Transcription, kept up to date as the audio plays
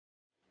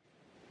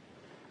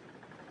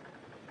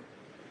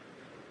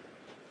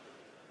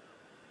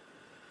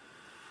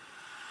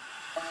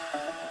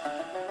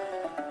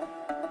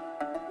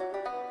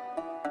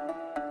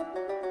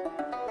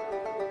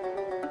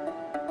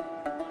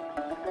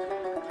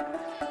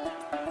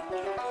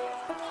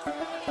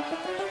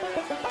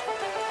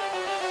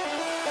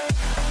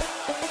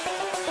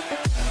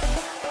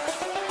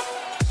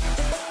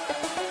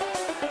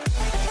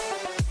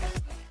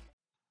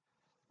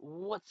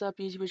What's up,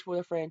 YouTube? Boy,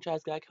 the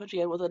franchise guy, coming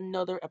again with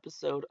another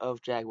episode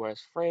of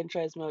Jaguars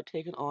franchise mode,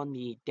 taking on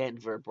the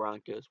Denver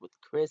Broncos with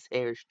Chris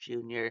Harris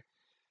Jr.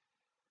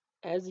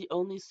 as the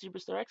only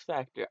superstar X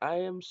Factor. I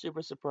am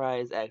super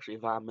surprised, actually,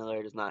 Von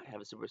Miller does not have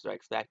a superstar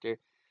X Factor.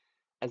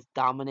 As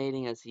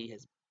dominating as he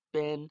has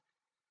been,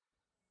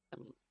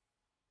 I mean,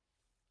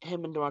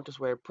 him and DeMarcus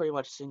Ware pretty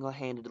much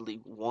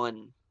single-handedly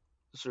won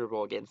the Super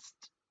Bowl against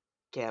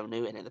Cam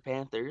Newton and the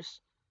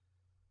Panthers.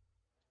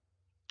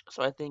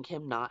 So I think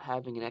him not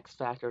having an X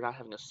Factor, not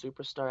having a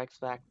superstar X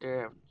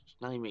Factor,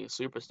 not even being a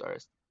superstar,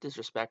 is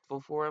disrespectful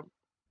for him.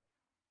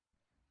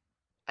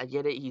 I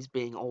get it, he's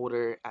being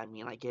older. I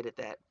mean, I get it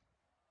that,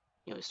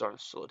 he's starting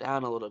to slow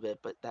down a little bit,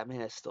 but that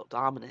man is still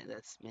dominant.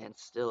 That man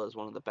still is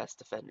one of the best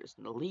defenders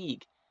in the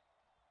league,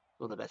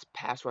 one of the best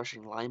pass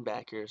rushing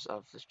linebackers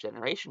of this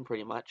generation,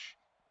 pretty much.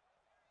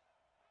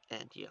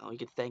 And, you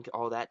could thank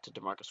all that to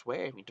DeMarcus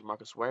Ware. I mean,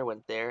 DeMarcus Ware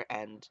went there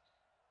and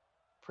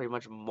pretty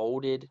much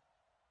molded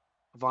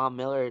Von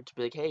Miller to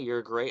be like, hey,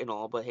 you're great and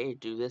all, but hey,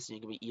 do this and you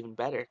can be even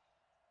better.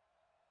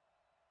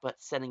 But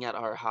sending out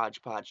our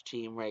hodgepodge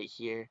team right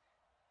here,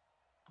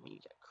 I mean, you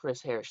got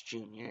Chris Harris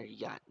Jr., you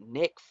got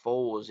Nick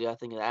Foles. You got to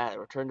think of that. The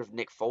return of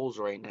Nick Foles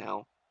right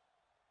now.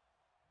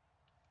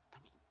 I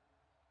mean,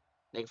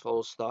 Nick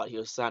Foles thought he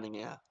was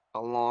signing a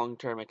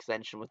long-term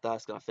extension with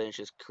us, going to finish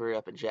his career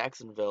up in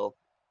Jacksonville.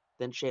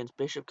 Then Chance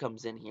Bishop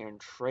comes in here and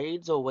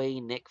trades away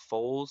Nick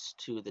Foles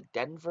to the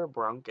Denver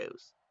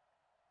Broncos.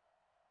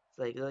 It's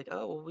like,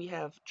 oh, well, we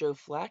have Joe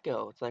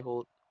Flacco. It's like,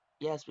 well,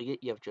 yes, we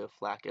get you have Joe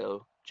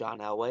Flacco, John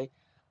Elway,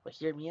 but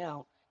hear me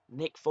out.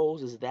 Nick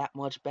Foles is that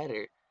much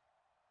better.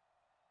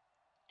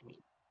 I mean,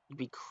 you'd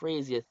be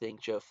crazy to think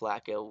Joe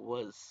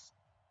Flacco is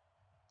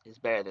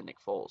better than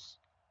Nick Foles.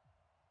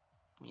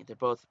 I mean, they're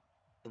both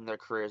in their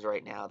careers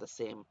right now the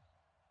same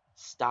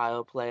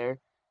style player,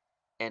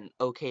 an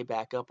okay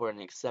backup or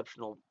an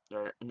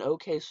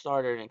okay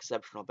starter, an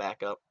exceptional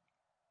backup.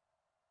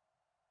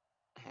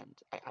 And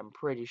I'm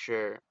pretty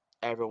sure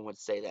everyone would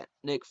say that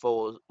Nick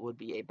Foles would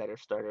be a better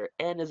starter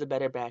and is a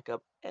better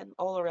backup and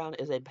all around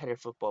is a better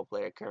football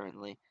player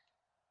currently.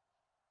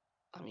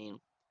 I mean,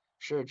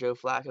 sure, Joe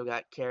Flacco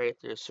got carried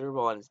through a Super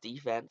Bowl on his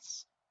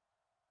defense.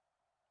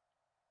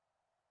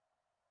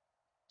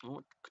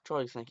 What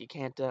controllers think you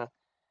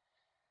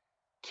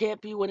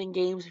can't be winning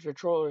games if your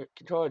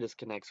controller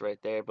disconnects right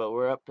there. But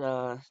we're up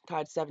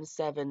tied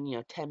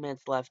 7-7. 10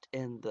 minutes left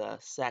in the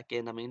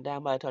second. I mean,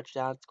 down by a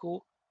touchdown. It's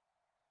cool.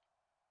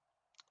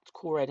 It's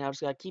cool right now.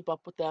 Just gotta keep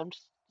up with them.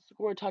 Just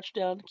score a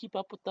touchdown. Keep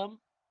up with them.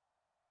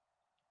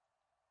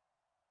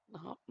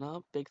 No,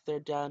 no, big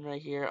third down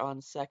right here on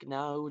second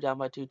now. Ooh, down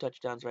by 2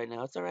 touchdowns right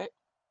now. It's all right.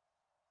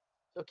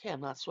 Okay, I'm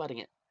not sweating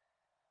it.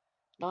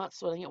 Not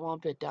sweating it one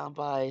bit. Down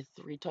by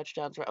 3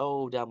 touchdowns. Right.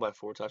 Oh, down by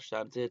 4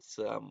 touchdowns.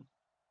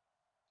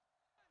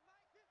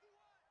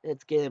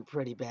 It's getting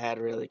pretty bad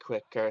really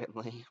quick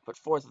currently. But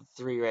 4th and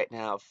 3 right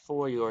now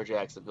for your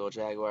Jacksonville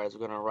Jaguars.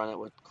 We're going to run it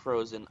with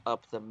Crozen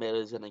up the middle.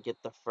 He's going to get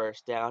the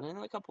first down.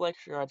 And a couple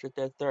extra yards right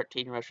there.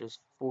 13 rushes,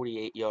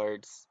 48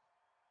 yards.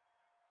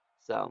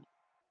 So,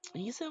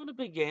 he's having a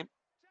big game.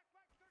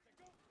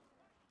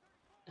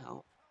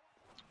 Now,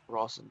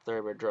 Ross and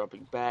Thurber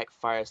dropping back.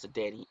 Fires to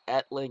Danny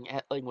Etling.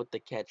 Etling with the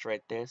catch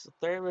right there. So,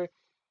 Thurber,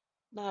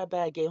 not a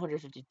bad game.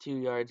 152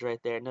 yards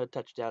right there. No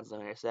touchdowns, no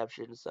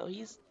interceptions. So,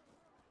 he's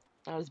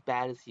not as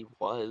bad as he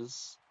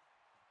was.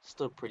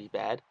 Still pretty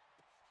bad.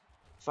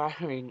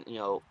 Firing,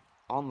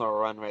 on the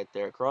run right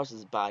there across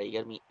his body. Got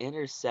to be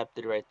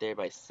intercepted right there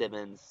by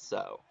Simmons.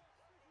 So,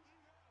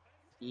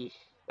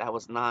 that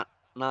was not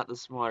the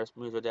smartest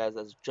move of Dez.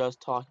 I was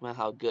just talking about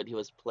how good he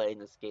was playing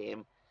this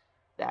game.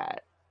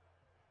 That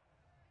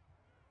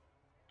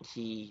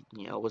he,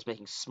 was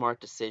making smart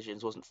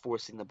decisions, wasn't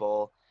forcing the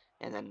ball.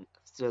 And then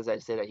as soon as I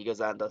say that, he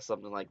goes out and does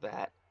something like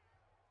that.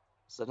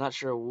 So I'm not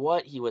sure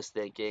what he was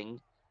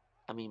thinking.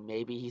 I mean,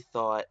 maybe he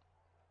thought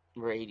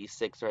number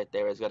 86 right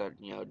there is going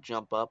to,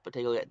 jump up. But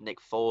take a look at Nick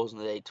Foles in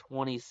the day.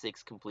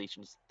 26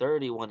 completions,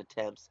 31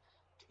 attempts,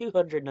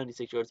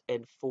 296 yards,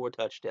 and 4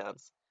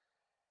 touchdowns.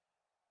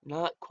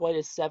 Not quite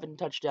a 7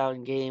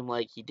 touchdown game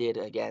like he did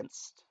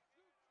against,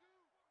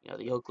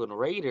 the Oakland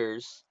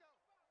Raiders.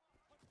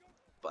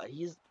 But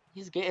he's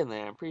getting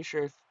there. I'm pretty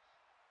sure if,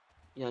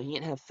 he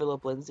didn't have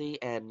Philip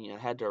Lindsay and,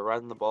 had to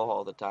run the ball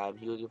all the time,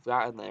 he would have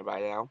gotten there by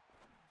now.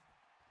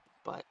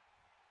 But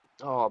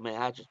oh man,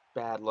 that's just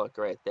bad luck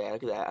right there.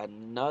 Look at that.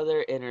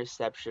 Another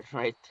interception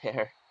right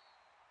there.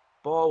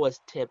 Ball was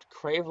tipped.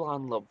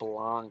 Cravon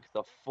LeBlanc,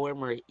 the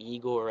former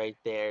Eagle right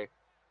there,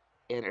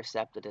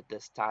 intercepted it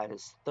this time.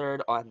 His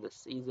third on the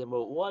season.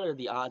 But what are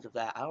the odds of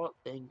that? I don't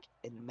think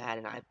in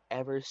Madden I've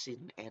ever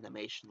seen an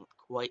animation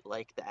quite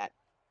like that.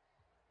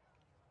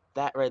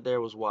 That right there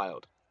was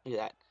wild. Look at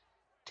that.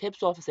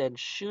 Tips off his head,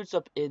 shoots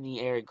up in the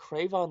air, and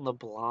Cravon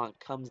LeBlanc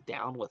comes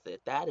down with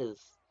it. That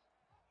is,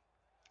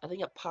 I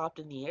think it popped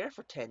in the air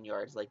for 10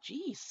 yards. Like,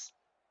 jeez.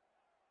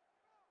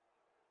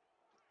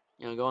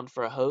 Going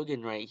for a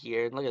Hogan right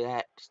here. And look at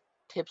that. Just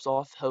tips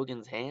off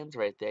Hogan's hands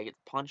right there. Gets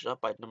punched up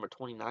by number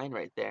 29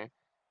 right there.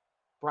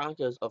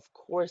 Broncos, of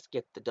course,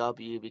 get the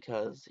W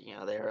because,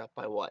 they're up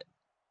by what?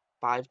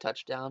 5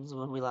 touchdowns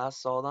when we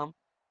last saw them.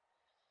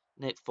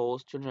 Nick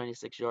Foles,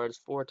 296 yards,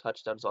 4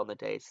 touchdowns on the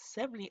day,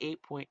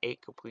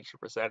 78.8 completion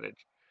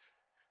percentage.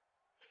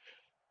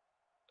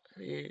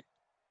 I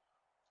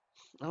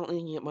don't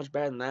think you get much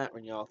better than that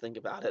when y'all think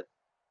about it.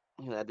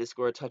 They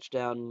score a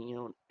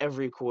touchdown,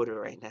 every quarter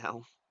right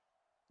now.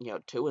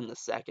 Two in the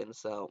second,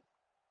 so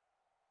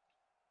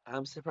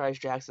I'm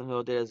surprised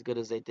Jacksonville did as good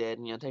as they did.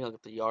 Take a look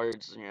at the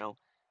yards,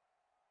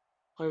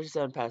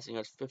 107 passing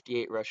yards,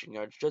 58 rushing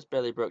yards, just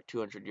barely broke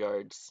 200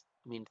 yards.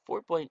 I mean,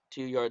 4.2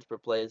 yards per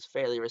play is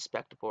fairly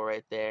respectable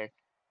right there.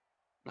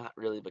 Not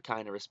really, but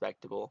kind of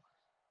respectable.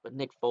 But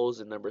Nick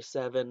Foles in number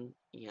 7,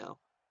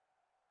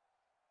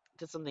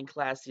 did something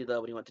classy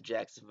though when he went to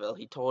Jacksonville.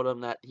 He told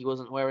him that he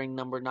wasn't wearing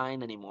number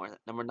 9 anymore. That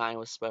number 9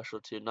 was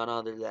special to none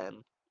other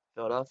than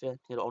Philadelphia.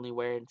 He'd only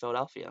wear it in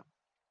Philadelphia.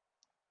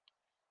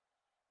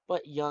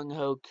 But Young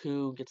Ho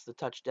Koo gets the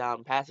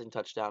passing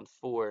touchdown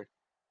for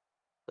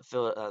the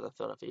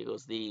Philadelphia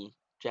Eagles. The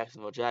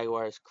Jacksonville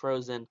Jaguars.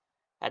 Crozen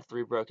had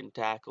 3 broken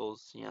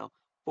tackles,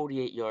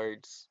 48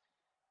 yards.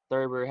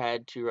 Thurber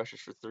had 2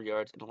 rushes for 3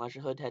 yards, and Elijah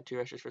Hood had 2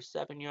 rushes for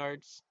 7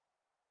 yards.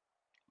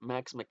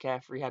 Max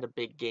McCaffrey had a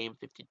big game,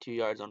 52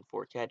 yards on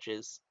 4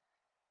 catches.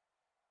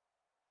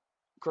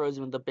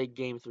 Crozen with the big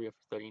game, 3 for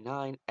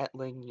 39.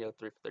 Etling, 3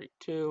 for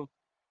 32.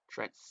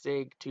 Trent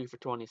Sig, 2 for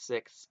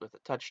 26 with a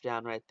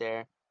touchdown right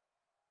there.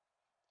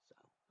 So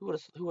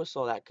who would have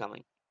saw that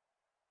coming?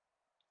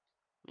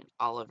 I mean,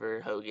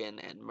 Oliver, Hogan,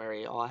 and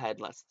Murray all had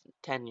less than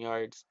 10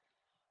 yards.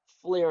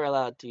 Flair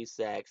allowed 2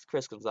 sacks.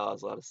 Chris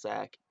Gonzalez allowed a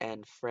sack,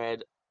 and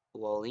Fred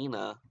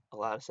Lalina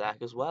allowed a sack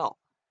as well.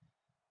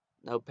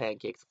 No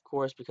pancakes, of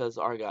course, because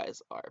our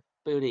guys are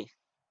booty.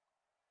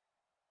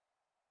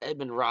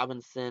 Edmund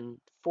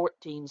Robinson,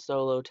 14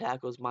 solo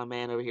tackles. My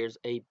man over here is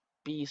a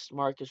beast.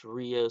 Marcus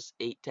Rios,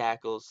 8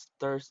 tackles.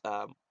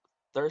 Thurston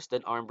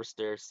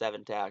Armbruster,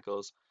 7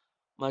 tackles.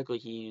 Michael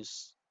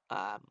Hughes,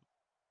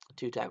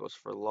 2 tackles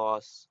for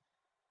loss.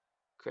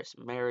 Chris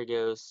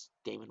Maragos,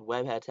 Damon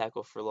Webb had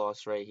tackle for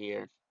loss right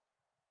here.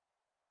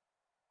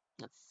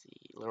 Let's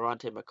see.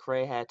 Laurente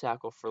McCray had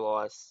tackle for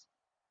loss.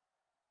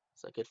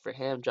 So good for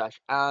him. Josh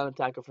Allen,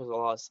 tackle for the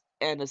loss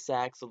and a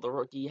sack. So the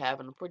rookie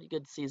having a pretty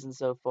good season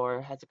so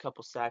far. Has a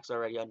couple sacks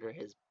already under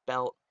his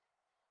belt.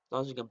 As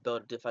long as you can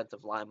build a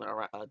defensive line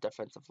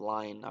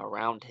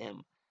around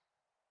him,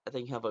 I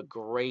think you have a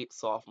great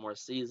sophomore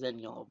season.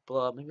 You'll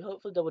blow up, maybe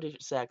hopefully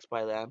double-digit sacks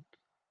by then.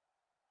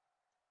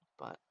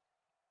 But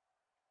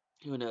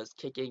who knows?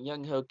 Kicking,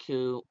 Young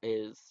Hoku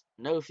is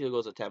no field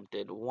goals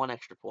attempted, 1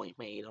 extra point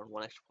made on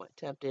 1 extra point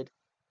attempted.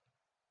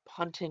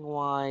 Punting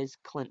wise,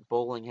 Clint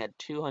Bowling had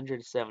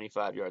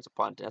 275 yards of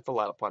punting. That's a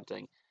lot of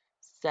punting.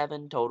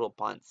 7 total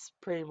punts.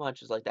 Pretty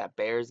much is like that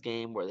Bears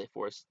game where they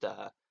forced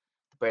the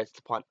Bears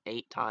to punt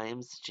 8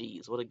 times.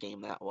 Jeez, what a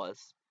game that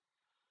was.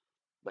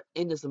 But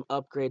into some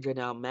upgrades right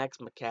now. Max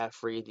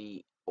McCaffrey,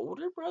 the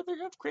older brother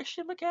of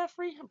Christian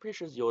McCaffrey? I'm pretty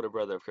sure he's the older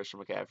brother of Christian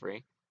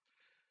McCaffrey.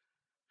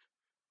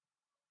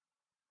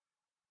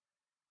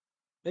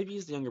 Maybe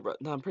he's the younger brother.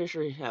 No, I'm pretty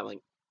sure like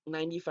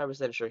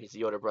 95% sure he's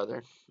the older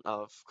brother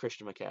of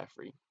Christian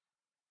McCaffrey.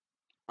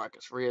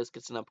 Marcus Rios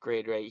gets an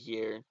upgrade right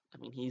here. I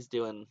mean, he's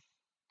doing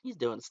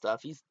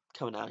stuff. He's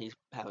coming out. He's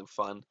having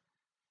fun.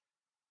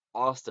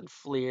 Austin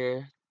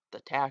Fleer, the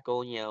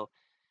tackle,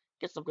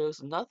 gets some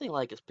goes. Nothing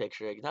like his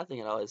picture. Nothing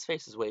at all. His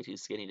face is way too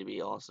skinny to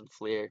be Austin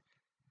Fleer.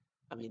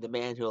 I mean, the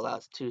man who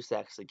allows 2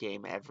 sacks a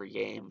game every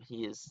game.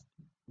 He's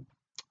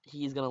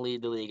gonna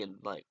lead the league in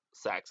like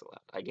sacks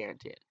allowed. I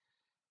guarantee it.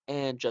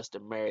 And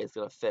Justin Murray is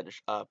gonna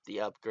finish up the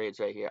upgrades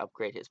right here.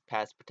 Upgrade his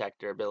pass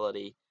protector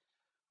ability.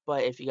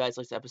 But if you guys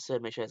like this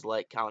episode, make sure to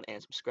like, comment,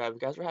 and subscribe.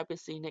 If you guys are happy to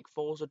see Nick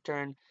Foles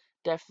return,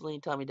 definitely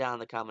tell me down in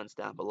the comments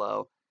down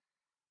below.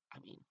 I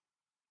mean,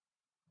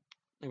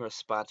 they were a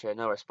sponsor. I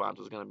know our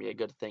sponsor is going to be a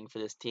good thing for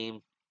this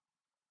team.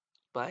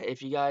 But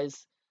if you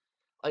guys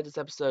like this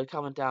episode,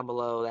 comment down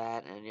below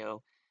that. And,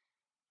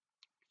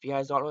 if you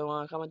guys don't really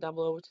want to comment down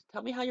below,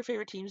 tell me how your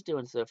favorite team's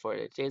doing so far.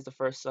 Today's the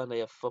first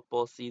Sunday of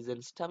football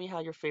season. So tell me how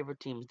your favorite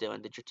team's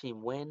doing. Did your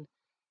team win?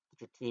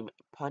 Did your team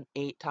punt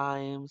 8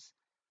 times?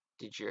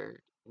 Is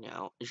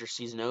your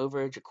season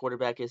over? Did your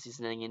quarterback get a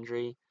season-ending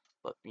injury?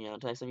 But, until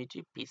next time,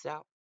 YouTube, peace out.